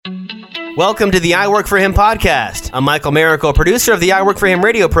Welcome to the I Work For Him podcast. I'm Michael Miracle, producer of the I Work For Him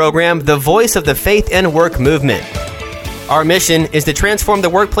radio program, the voice of the faith and work movement. Our mission is to transform the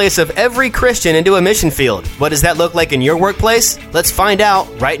workplace of every Christian into a mission field. What does that look like in your workplace? Let's find out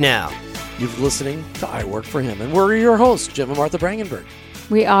right now. You're listening to I Work For Him, and we're your hosts, Jim and Martha Brangenberg.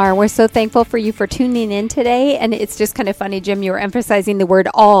 We are. We're so thankful for you for tuning in today. And it's just kind of funny, Jim, you were emphasizing the word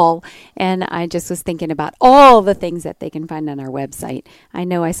all. And I just was thinking about all the things that they can find on our website. I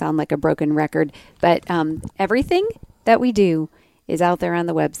know I sound like a broken record, but everything that we do is out there on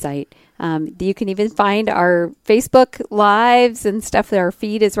the website. You can even find our Facebook lives and stuff. Our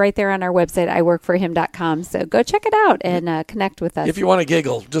feed is right there on our website, iworkforhim.com. So go check it out and connect with us. If you want to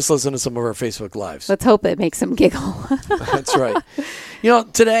giggle, just listen to some of our Facebook lives. Let's hope it makes them giggle. That's right. You know,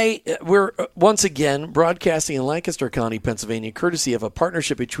 today we're once again broadcasting in Lancaster County, Pennsylvania, courtesy of a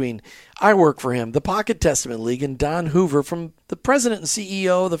partnership between I Work For Him, the Pocket Testament League, and Don Hoover, from the president and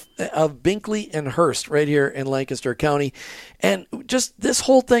CEO of Binkley and Hearst right here in Lancaster County. And just this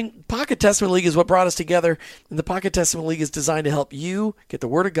whole thing, Pocket Testament League is what brought us together. And the Pocket Testament League is designed to help you get the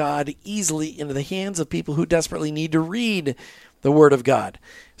Word of God easily into the hands of people who desperately need to read the Word of God.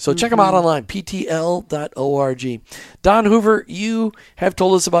 So check them out online, ptl.org. Don Hoover, you have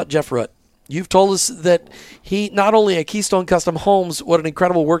told us about Jeff Rutt. You've told us that he, not only at Keystone Custom Homes, what an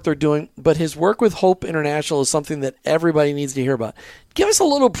incredible work they're doing, but his work with Hope International is something that everybody needs to hear about. Give us a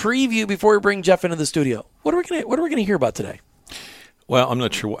little preview before we bring Jeff into the studio. What are we going to hear about today? Well, I'm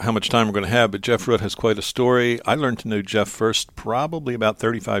not sure how much time we're going to have, but Jeff Rutt has quite a story. I learned to know Jeff first probably about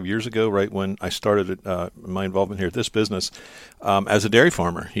 35 years ago, right when I started my involvement here at this business, as a dairy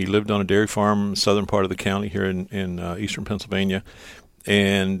farmer. He lived on a dairy farm in the southern part of the county here in eastern Pennsylvania,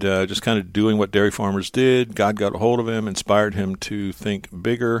 and just kind of doing what dairy farmers did. God got a hold of him, inspired him to think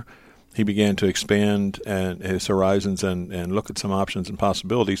bigger. He began to expand his horizons and look at some options and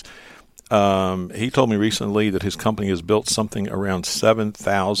possibilities. He told me recently that his company has built something around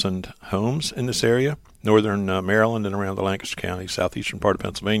 7,000 homes in this area, northern Maryland and around the Lancaster County, southeastern part of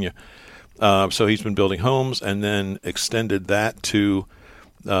Pennsylvania. So he's been building homes and then extended that to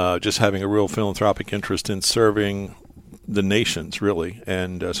just having a real philanthropic interest in serving the nations, really.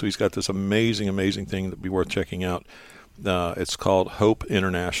 And so he's got this amazing, amazing thing that'd be worth checking out. It's called Hope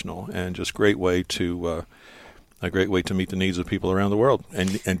International, and just great way to meet the needs of people around the world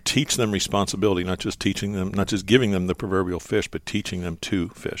and teach them responsibility, not just giving them the proverbial fish, but teaching them to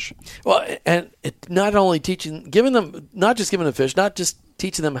fish. Well, and not only giving them fish, not just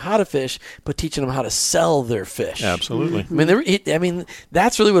teaching them how to fish, but teaching them how to sell their fish. Absolutely. I mean,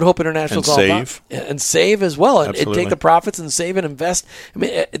 that's really what Hope International is all about. And save as well. And take the profits and save and invest. I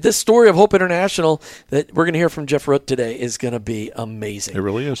mean, this story of Hope International that we're going to hear from Jeff Rutt today is going to be amazing. It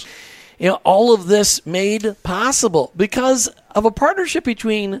really is. You know, all of this made possible because of a partnership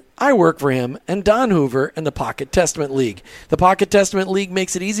between I Work For Him and Don Hoover and the Pocket Testament League. The Pocket Testament League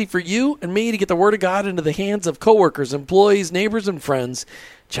makes it easy for you and me to get the Word of God into the hands of coworkers, employees, neighbors, and friends.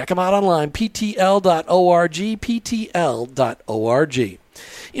 Check them out online, ptl.org, ptl.org.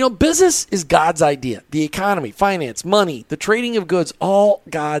 You know, business is God's idea. The economy, finance, money, the trading of goods, all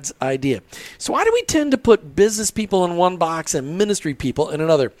God's idea. So why do we tend to put business people in one box and ministry people in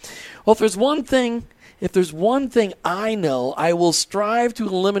another? Well, if there's one thing I know I will strive to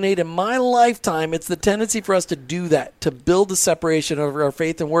eliminate in my lifetime, it's the tendency for us to do that, to build the separation of our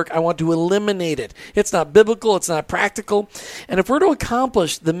faith and work. I want to eliminate it. It's not biblical. It's not practical. And if we're to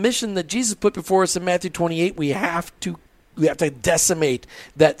accomplish the mission that Jesus put before us in Matthew 28, we have to decimate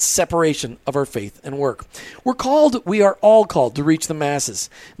that separation of our faith and work. We are all called to reach the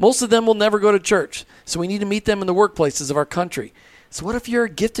masses. Most of them will never go to church, so we need to meet them in the workplaces of our country. So what if you're a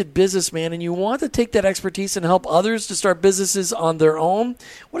gifted businessman and you want to take that expertise and help others to start businesses on their own?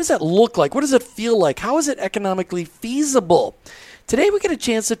 What does that look like? What does it feel like? How is it economically feasible? Today we get a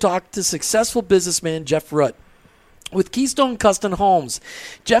chance to talk to successful businessman Jeff Rutt with Keystone Custom Homes.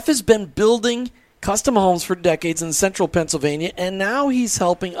 Jeff has been building custom homes for decades in central Pennsylvania, and now he's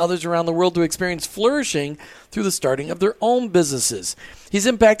helping others around the world to experience flourishing through the starting of their own businesses. He's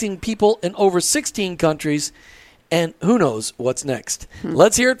impacting people in over 16 countries, and who knows what's next.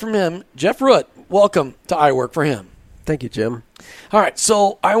 Let's hear it from him. Jeff Rutt, welcome to I Work For Him. Thank you, Jim. All right,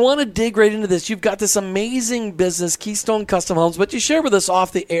 so I want to dig right into this. You've got this amazing business, Keystone Custom Homes, but you shared with us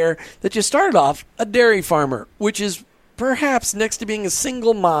off the air that you started off a dairy farmer, which is perhaps next to being a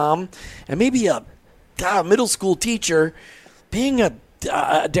single mom and maybe a middle school teacher, being a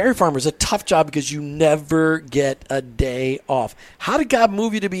dairy farmer is a tough job because you never get a day off. How did God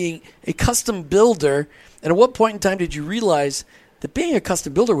move you to being a custom builder? And at what point in time did you realize that being a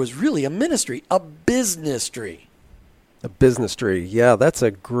custom builder was really a ministry, a business tree? A business tree. Yeah, that's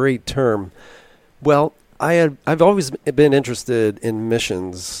a great term. Well, I've always been interested in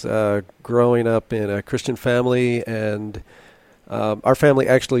missions. Growing up in a Christian family, and our family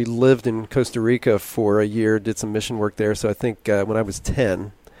actually lived in Costa Rica for a year, did some mission work there. So I think when I was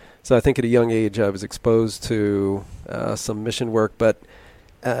 10, so I think at a young age I was exposed to some mission work. But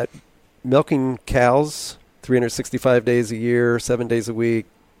milking cows 365 days a year, 7 days a week,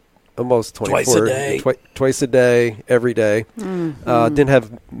 almost 24. Twice a day. Twice a day, every day. Didn't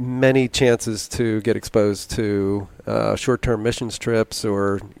have many chances to get exposed to short-term missions trips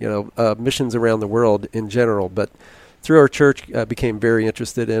or missions around the world in general. But through our church, I became very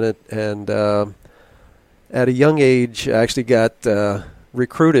interested in it. And at a young age, I actually got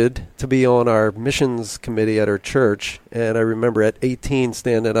recruited to be on our missions committee at our church. And I remember at 18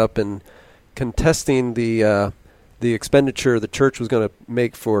 standing up and contesting the expenditure the church was going to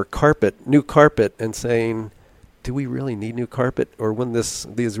make for new carpet, and saying, do we really need new carpet, or wouldn't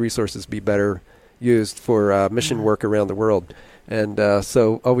these resources be better used for mission work around the world? And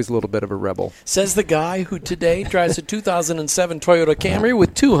so always a little bit of a rebel. Says the guy who today drives a 2007 Toyota Camry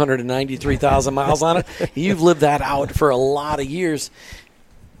with 293,000 miles on it. You've lived that out for a lot of years.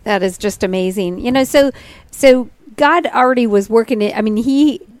 That is just amazing. So God already was working it. I mean,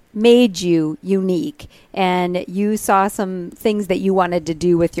 he made you unique, and you saw some things that you wanted to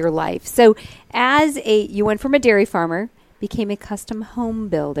do with your life. So you went from a dairy farmer, became a custom home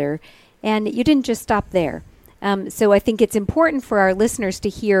builder, and you didn't just stop there. So I think it's important for our listeners to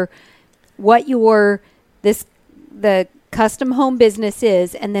hear what the custom home business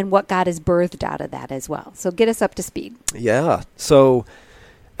is, and then what God has birthed out of that as well. So get us up to speed. Yeah. So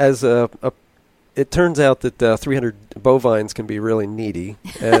as it turns out that 300 bovines can be really needy,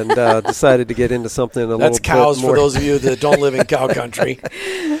 and decided to get into something a little bit more. That's cows for those of you that don't live in cow country.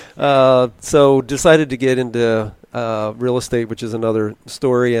 So decided to get into real estate, which is another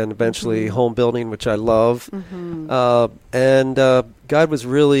story, and eventually home building, which I love. And God was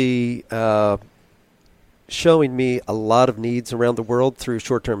really showing me a lot of needs around the world through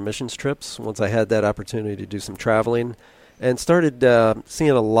short-term missions trips once I had that opportunity to do some traveling. And started seeing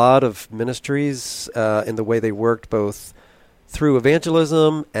a lot of ministries in the way they worked, both through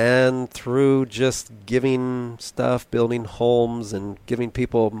evangelism and through just giving stuff, building homes and giving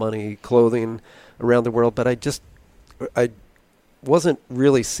people money, clothing around the world. But I wasn't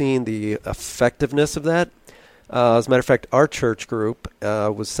really seeing the effectiveness of that. As a matter of fact, our church group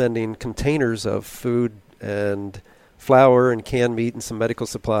was sending containers of food and flour and canned meat and some medical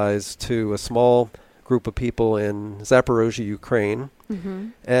supplies to a small group of people in Zaporozhye, Ukraine.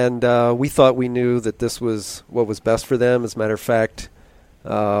 And we thought we knew that this was what was best for them. As a matter of fact,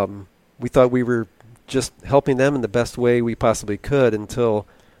 we thought we were just helping them in the best way we possibly could, until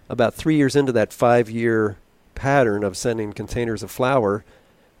about 3 years into that 5-year pattern of sending containers of flour,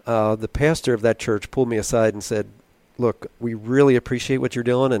 the pastor of that church pulled me aside and said, look, we really appreciate what you're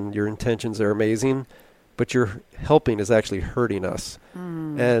doing and your intentions are amazing, but your helping is actually hurting us.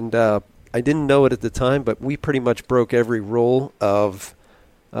 And I didn't know it at the time, but we pretty much broke every rule of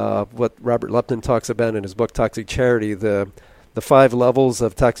what Robert Lupton talks about in his book, Toxic Charity, the 5 levels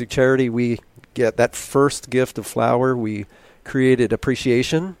of toxic charity. We get that first gift of flour. We created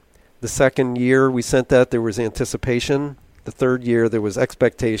appreciation. The second year we sent that, there was anticipation. The third year there was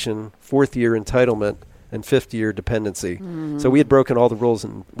expectation. Fourth year, entitlement. And fifth year, dependency. So we had broken all the rules,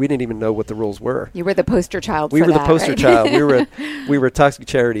 and we didn't even know what the rules were. You were the poster child. We for were that, the poster right? child. We were toxic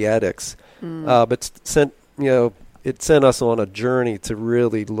charity addicts. But it sent us on a journey to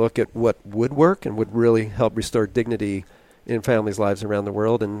really look at what would work and would really help restore dignity in families' lives around the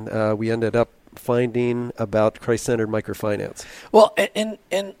world. And we ended up finding about Christ-centered microfinance. Well, and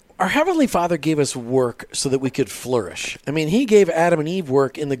our Heavenly Father gave us work so that we could flourish. I mean, He gave Adam and Eve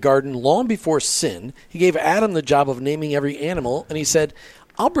work in the garden long before sin. He gave Adam the job of naming every animal, and He said,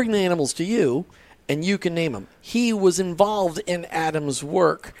 I'll bring the animals to you, and you can name them. He was involved in Adam's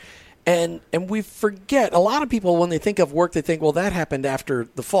work. And we forget, a lot of people, when they think of work, they think, well, that happened after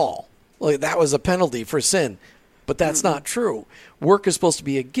the fall. Like, that was a penalty for sin. But that's not true. Work is supposed to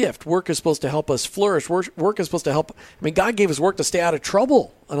be a gift. Work is supposed to help us flourish. Work is supposed to help. I mean, God gave us work to stay out of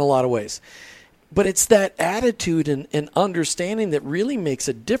trouble in a lot of ways. But it's that attitude and understanding that really makes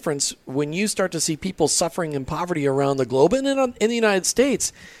a difference when you start to see people suffering in poverty around the globe. And in the United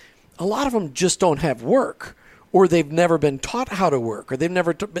States, a lot of them just don't have work, or they've never been taught how to work, or they've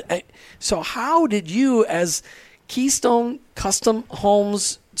never. So how did you, as Keystone Custom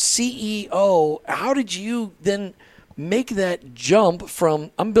Homes CEO, how did you then make that jump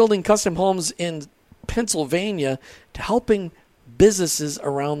from I'm building custom homes in Pennsylvania to helping businesses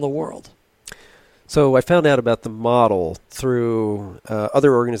around the world? So I found out about the model through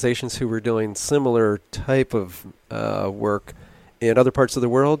other organizations who were doing similar type of work in other parts of the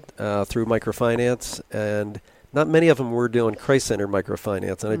world through microfinance, and not many of them were doing Christ-centered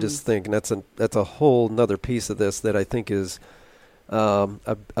microfinance. And I just think that's a whole nother piece of this that I think is a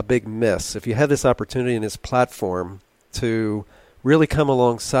big miss. If you have this opportunity and this platform to really come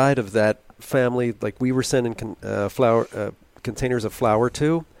alongside of that family, like we were sending containers of flour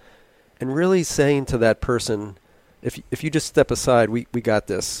to, and really saying to that person, if you just step aside, we got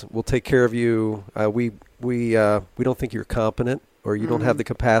this. We'll take care of you. We don't think you're competent or you don't have the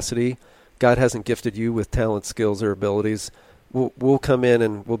capacity. God hasn't gifted you with talent, skills, or abilities. We'll come in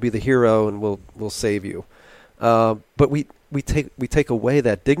and we'll be the hero and we'll save you. But we take away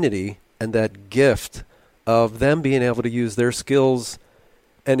that dignity and that gift of them being able to use their skills,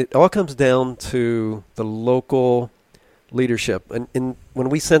 and it all comes down to the local leadership. And when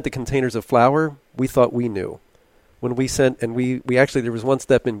we sent the containers of flour, we thought we knew. When we sent, and we actually, there was one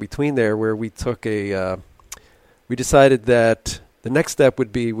step in between there where we took we decided that the next step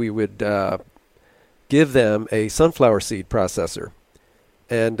would be we would give them a sunflower seed processor.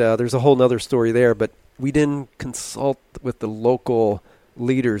 And there's a whole nother story there, but we didn't consult with the local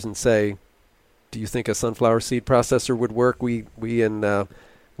leaders and say, do you think a sunflower seed processor would work? We in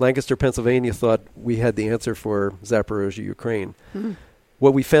Lancaster, Pennsylvania, thought we had the answer for Zaporozhye, Ukraine.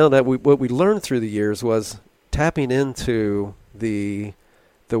 What we found out, what we learned through the years was tapping into the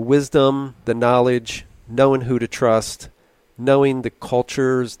wisdom, the knowledge, knowing who to trust, knowing the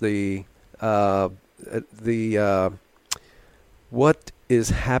cultures, what is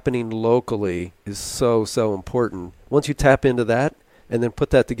happening locally is so important. Once you tap into that and then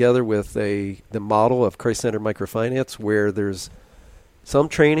put that together with the model of Christ-centered microfinance, where there's some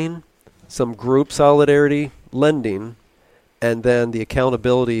training, some group solidarity, lending, and then the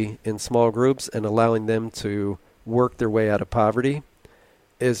accountability in small groups and allowing them to work their way out of poverty,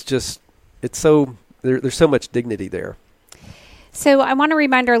 is just, there's so much dignity there. So I want to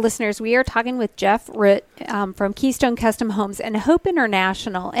remind our listeners, we are talking with Jeff Rutt from Keystone Custom Homes and Hope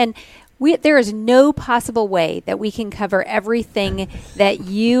International. And there is no possible way that we can cover everything that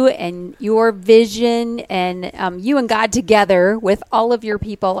you and your vision and you and God together with all of your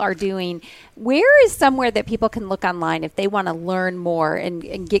people are doing. Where is somewhere that people can look online if they want to learn more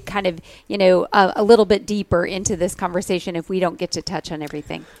and get kind of, a little bit deeper into this conversation if we don't get to touch on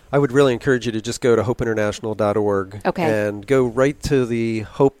everything? I would really encourage you to just go to hopeinternational.org and go right to the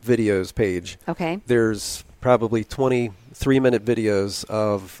Hope Videos page. Okay. There's probably 23-minute videos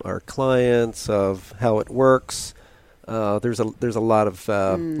of our clients, of how it works. There's a lot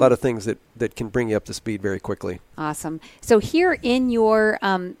of things that can bring you up to speed very quickly. Awesome. So here in your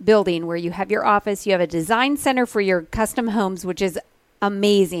building where you have your office, you have a design center for your custom homes, which is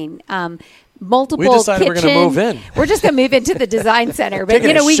amazing. Multiple we decided kitchen. We're going to move in. We're just going to move into the design center. But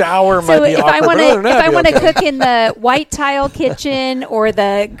Taking a shower might be awkward. If I want to cook in the white tile kitchen or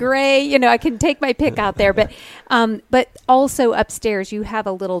the gray, I can take my pick out there. But also upstairs, you have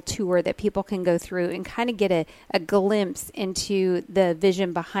a little tour that people can go through and kind of get a glimpse into the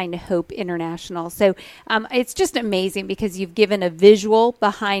vision behind Hope International. So it's just amazing because you've given a visual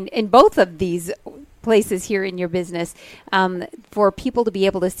behind in both of these places here in your business for people to be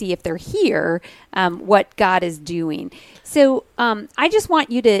able to see if they're here what God is doing. So I just want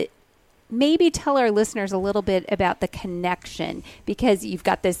you to maybe tell our listeners a little bit about the connection, because you've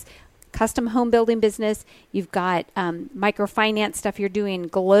got this custom home building business, you've got microfinance stuff you're doing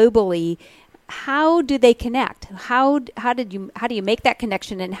globally. How do they connect? How do you make that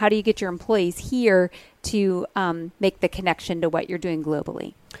connection, and how do you get your employees here to make the connection to what you're doing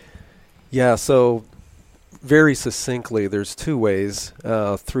globally? Yeah, so very succinctly, there's two ways.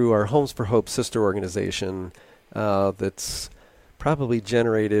 Through our Homes for Hope sister organization that's probably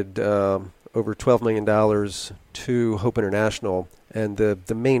generated over $12 million to Hope International. And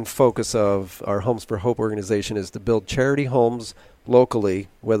the main focus of our Homes for Hope organization is to build charity homes locally,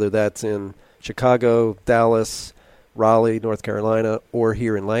 whether that's in Chicago, Dallas, Raleigh, North Carolina, or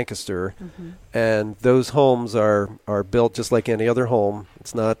here in Lancaster. And those homes are built just like any other home.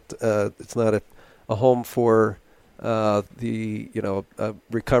 It's not a home for a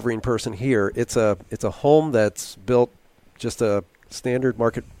recovering person here. It's a home that's built just a standard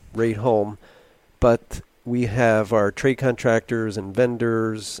market rate home, but we have our trade contractors and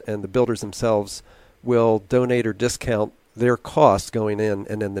vendors and the builders themselves will donate or discount their costs going in,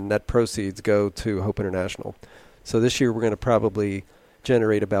 and then the net proceeds go to Hope International. So this year we're going to probably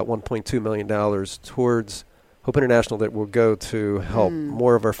generate about $1.2 million towards Hope International that will go to help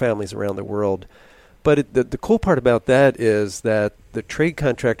more of our families around the world. But the cool part about that is that the trade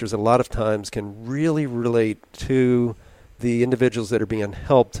contractors a lot of times can really relate to the individuals that are being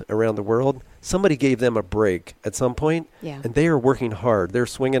helped around the world. Somebody gave them a break at some point, and they are working hard. They're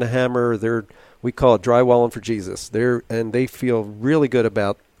swinging a hammer. We call it drywalling for Jesus. And they feel really good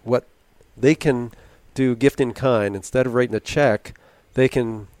about what they can do gift in kind. Instead of writing a check, they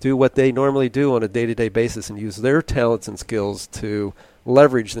can do what they normally do on a day-to-day basis and use their talents and skills to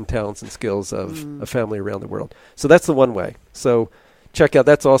leverage the talents and skills of a family around the world. So that's the one way. So check out.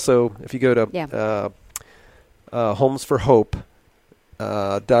 That's also, if you go to Homes for Hope,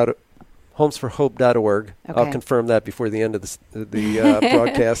 homesforhope.org. Okay. I'll confirm that before the end of the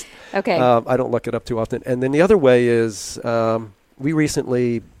broadcast. Okay. I don't look it up too often. And then the other way is we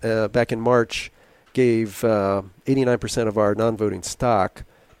recently, back in March, gave 89% of our non-voting stock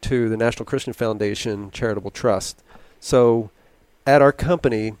to the National Christian Foundation Charitable Trust. So at our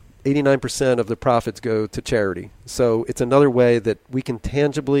company, 89% of the profits go to charity. So it's another way that we can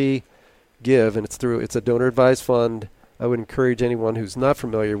tangibly give, and it's a donor-advised fund. I would encourage anyone who's not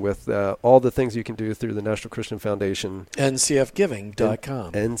familiar with all the things you can do through the National Christian Foundation.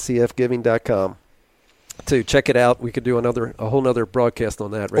 ncfgiving.com. ncfgiving.com. To check it out. We could do a whole nother broadcast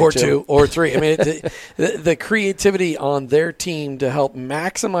on that, right, or Jim? 2 or 3. I mean, the creativity on their team to help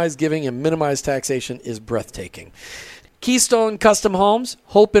maximize giving and minimize taxation is breathtaking. Keystone Custom Homes,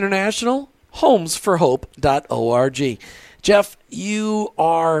 Hope International, homesforhope.org. Jeff, you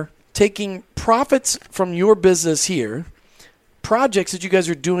are taking profits from your business here, projects that you guys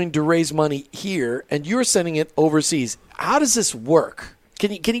are doing to raise money here, and you're sending it overseas. How does this work?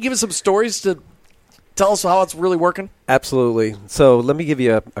 Can you give us some stories to tell us how it's really working? Absolutely. So let me give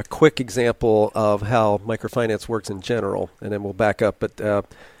you a quick example of how microfinance works in general, and then we'll back up. But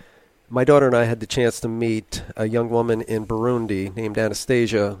my daughter and I had the chance to meet a young woman in Burundi named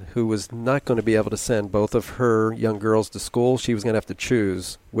Anastasia who was not going to be able to send both of her young girls to school. She was going to have to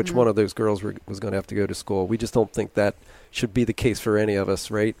choose which one of those girls was going to have to go to school. We just don't think that should be the case for any of us,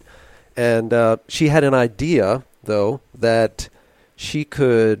 right? And she had an idea, though, that she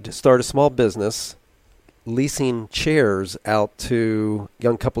could start a small business leasing chairs out to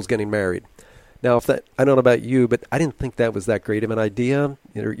young couples getting married. Now, I don't know about you, but I didn't think that was that great of an idea.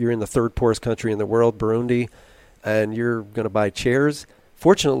 You're in the third poorest country in the world, Burundi, and you're going to buy chairs.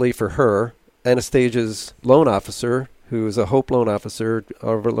 Fortunately for her, Anastasia's loan officer, who is a Hope loan officer,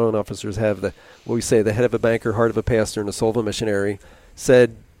 all of our loan officers have the head of a banker, heart of a pastor, and the soul of a missionary,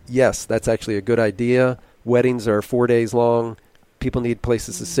 said, yes, that's actually a good idea. Weddings are 4 days long. People need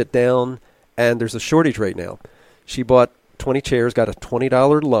places to sit down, and there's a shortage right now. She bought 20 chairs, got a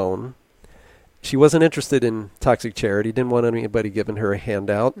 $20 loan. She wasn't interested in toxic charity, didn't want anybody giving her a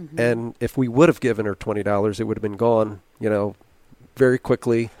handout. Mm-hmm. And if we would have given her $20, it would have been gone, very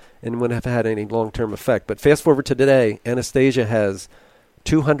quickly and wouldn't have had any long-term effect. But fast forward to today, Anastasia has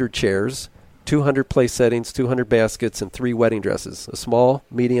 200 chairs, 200 place settings, 200 baskets, and 3 wedding dresses, a small,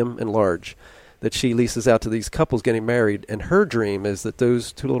 medium, and large, that she leases out to these couples getting married. And her dream is that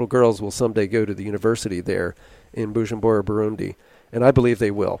those 2 little girls will someday go to the university there in Bujumbura, Burundi. And I believe they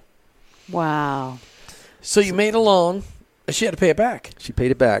will. Wow. So you made a loan. She had to pay it back. She paid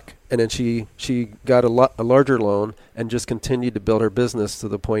it back. And then she got a larger loan and just continued to build her business to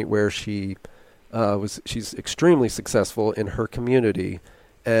the point where she's extremely successful in her community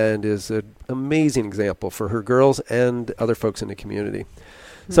and is an amazing example for her girls and other folks in the community.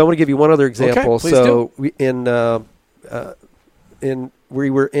 So I want to give you one other example. Okay, please do. We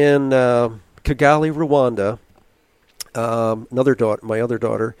were in Kigali, Rwanda. My other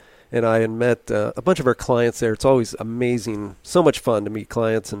daughter, and I had met a bunch of our clients there. It's always amazing, so much fun to meet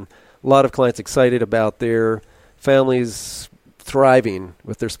clients, and a lot of clients excited about their families thriving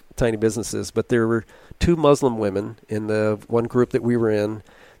with their tiny businesses. But there were 2 Muslim women in the one group that we were in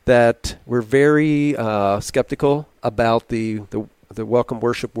that were very skeptical about the welcome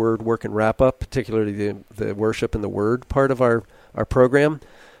worship word work and wrap up, particularly the worship and the word part of our program.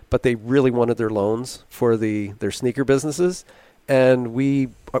 But they really wanted their loans for their sneaker businesses. And we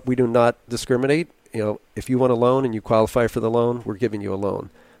do not discriminate. If you want a loan and you qualify for the loan, we're giving you a loan.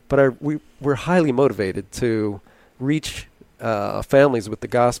 But we're highly motivated to reach families with the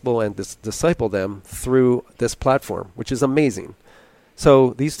gospel and disciple them through this platform, which is amazing.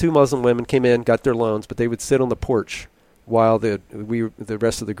 So these 2 Muslim women came in, got their loans, but they would sit on the porch while the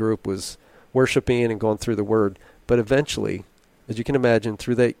rest of the group was worshiping and going through the word. But eventually, as you can imagine,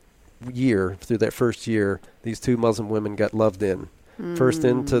 through that first year, these 2 Muslim women got loved in. First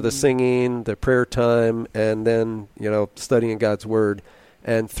into the singing, the prayer time, and then, studying God's word.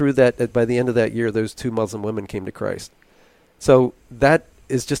 And through that, by the end of that year, those 2 Muslim women came to Christ. So that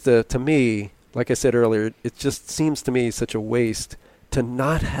is just, to me, like I said earlier, it just seems to me such a waste to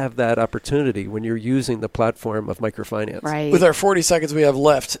not have that opportunity when you're using the platform of microfinance. Right. With our 40 seconds we have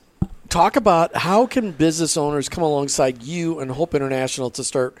left, talk about how can business owners come alongside you and Hope International to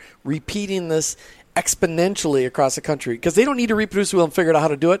start repeating this exponentially across the country? Because they don't need to reproduce the wheel and figure out how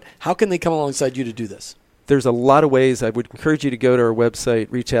to do it. How can they come alongside you to do this? There's a lot of ways. I would encourage you to go to our website,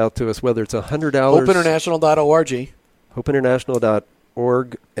 reach out to us, whether it's $100. HopeInternational.org.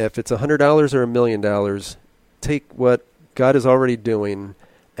 HopeInternational.org. If it's $100 or $1 million, take what God is already doing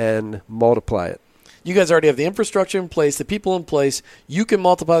and multiply it. You guys already have the infrastructure in place, the people in place. You can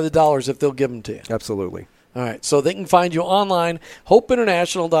multiply the dollars if they'll give them to you. Absolutely. All right. So they can find you online,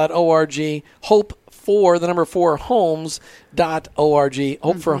 HopeInternational.org, Hope for the number 4 homes.org,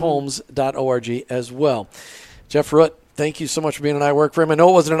 hopeforhomes.org as well. Jeff Rutt, thank you so much for being on I Work For Him. I know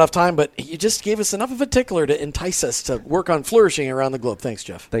it wasn't enough time, but you just gave us enough of a tickler to entice us to work on flourishing around the globe. Thanks,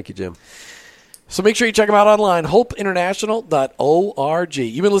 Jeff. Thank you, Jim. So make sure you check them out online, hopeinternational.org.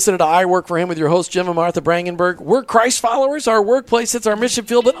 You've been listening to I Work For Him with your hosts, Jim and Martha Brangenberg. We're Christ followers. Our workplace, it's our mission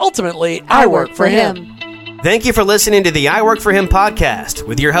field, but ultimately, I work for Him. Thank you for listening to the I Work For Him podcast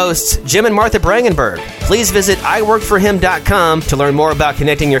with your hosts, Jim and Martha Brangenberg. Please visit iworkforhim.com to learn more about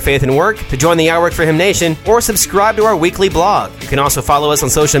connecting your faith and work, to join the I Work For Him Nation, or subscribe to our weekly blog. You can also follow us on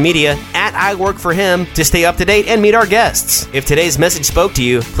social media at I Work For Him to stay up to date and meet our guests. If today's message spoke to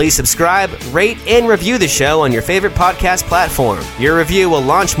you, please subscribe, rate, and review the show on your favorite podcast platform. Your review will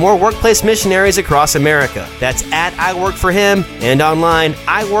launch more workplace missionaries across America. That's at I Work For Him and online,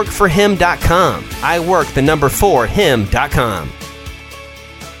 iworkforhim.com. I work the number 4him.com.